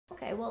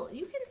Okay, well,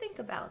 you can think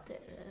about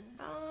it.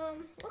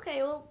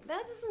 Okay, well,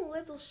 that is a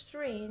little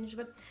strange,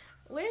 but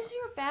where's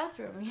your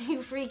bathroom,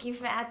 you freaky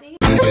fatty?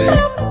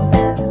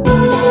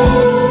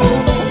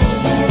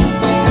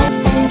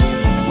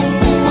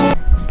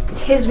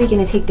 It's his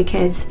weekend to take the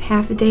kids.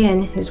 Half a day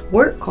in, his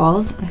work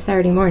calls on a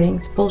Saturday morning.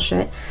 It's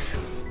bullshit.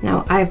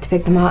 Now I have to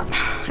pick them up.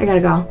 I gotta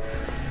go.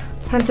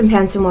 Put on some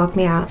pants and walk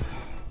me out.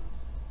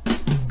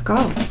 Go.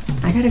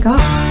 I gotta go.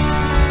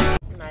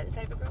 Am I the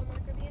type of girl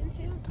Mark would be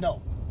into?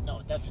 No,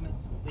 definitely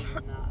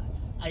not.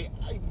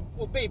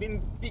 Well,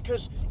 babe,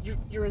 because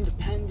you're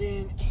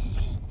independent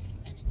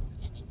and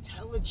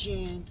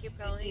intelligent. Keep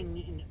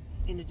going.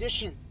 In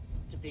addition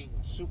to being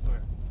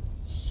super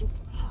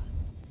hot.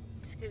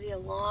 This could be a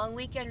long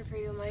weekend for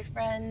you, my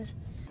friends.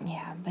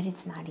 Yeah, but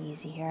it's not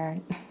easy here.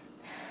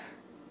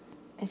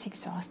 It's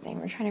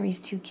exhausting. We're trying to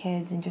raise 2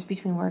 kids, and just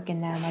between work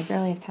and them, I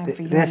barely have time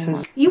for you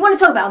anymore. You want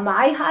to talk about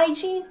my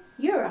hygiene?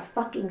 You're a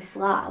fucking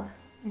slob.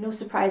 No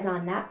surprise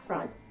on that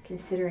front,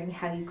 considering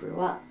how you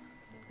grew up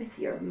with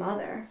your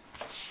mother.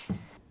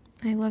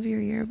 I love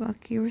your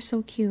yearbook. You were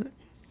so cute.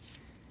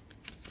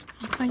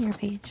 Let's find your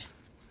page.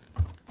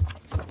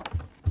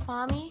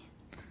 Mommy?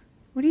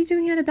 What are you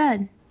doing out of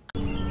bed?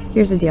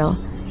 Here's the deal.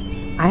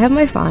 I have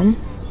my fun.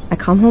 I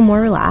come home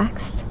more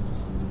relaxed.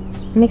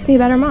 It makes me a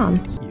better mom.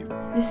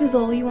 This is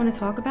all you want to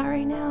talk about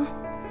right now?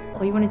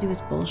 All you want to do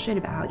is bullshit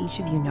about how each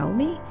of you know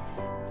me?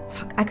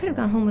 Fuck, I could have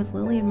gone home with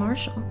Lily and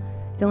Marshall.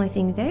 The only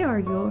thing they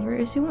argue over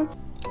is who wants...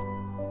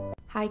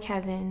 Hi,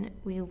 Kevin.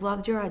 We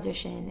loved your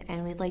audition,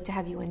 and we'd like to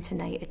have you in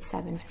tonight at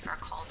 7 for a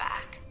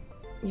callback.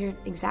 You're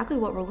exactly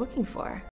what we're looking for.